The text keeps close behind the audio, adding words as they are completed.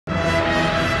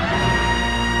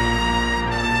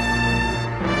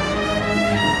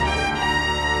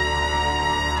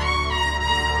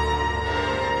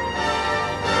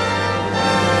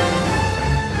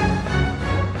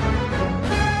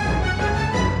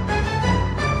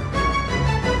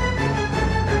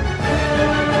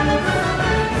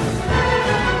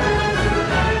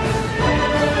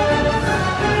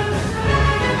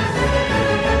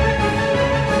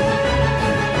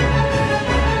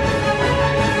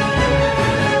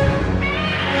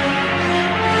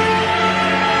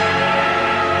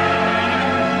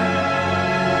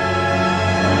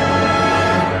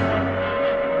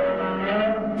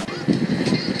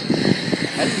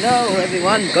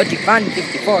everyone, Godzilla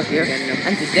Defense Force here,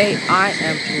 and today I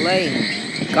am playing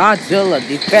Godzilla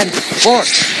Defense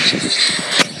Force.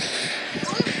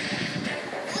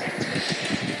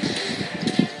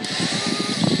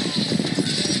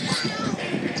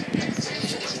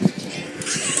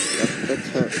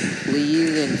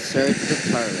 Please insert the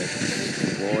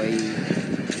turret, boy.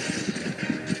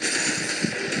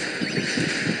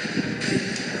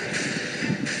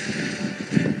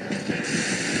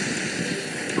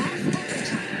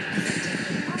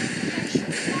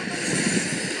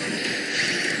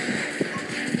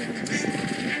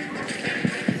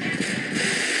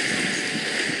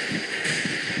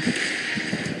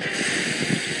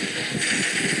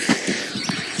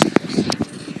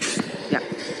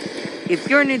 If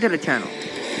you're new to the channel,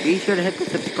 be sure to hit the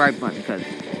subscribe button because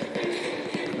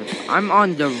I'm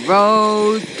on the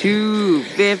road to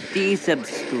 50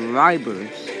 subscribers.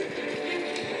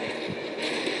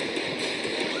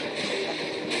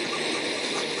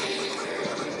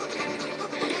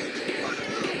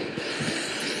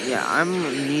 Yeah, I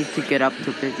need to get up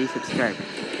to 50 subscribers.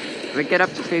 If we get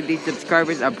up to 50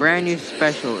 subscribers, a brand new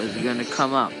special is gonna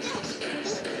come up.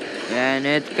 And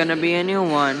it's gonna be a new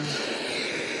one.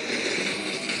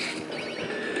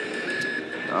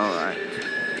 Alright.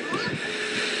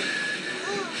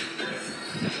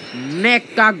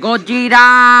 Mecha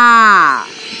Godzilla!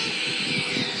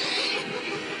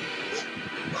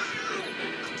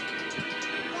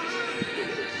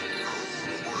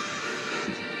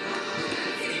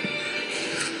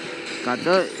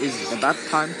 Godzilla is about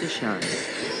time to shine.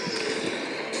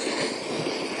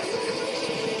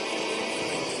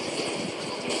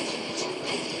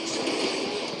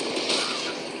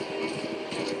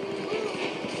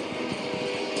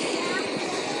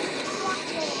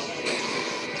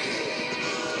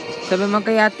 Sabi mo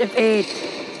kay Ate Faith.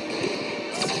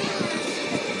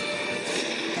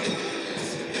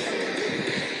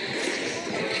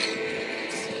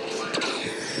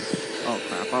 Oh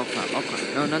crap, oh crap, oh crap.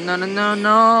 No, no, no, no, no,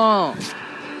 no.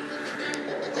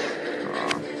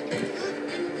 Oh.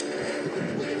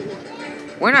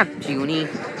 We're not puny.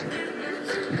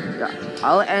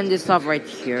 I'll end this off right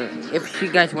here. If you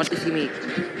guys want to see me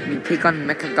take on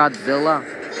Mecha Godzilla,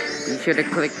 be sure to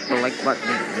click the like button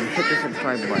and hit the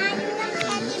subscribe button.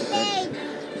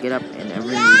 Get up and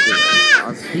every video.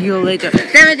 I'll see you later.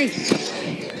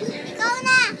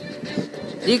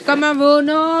 Di ka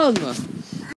marunong!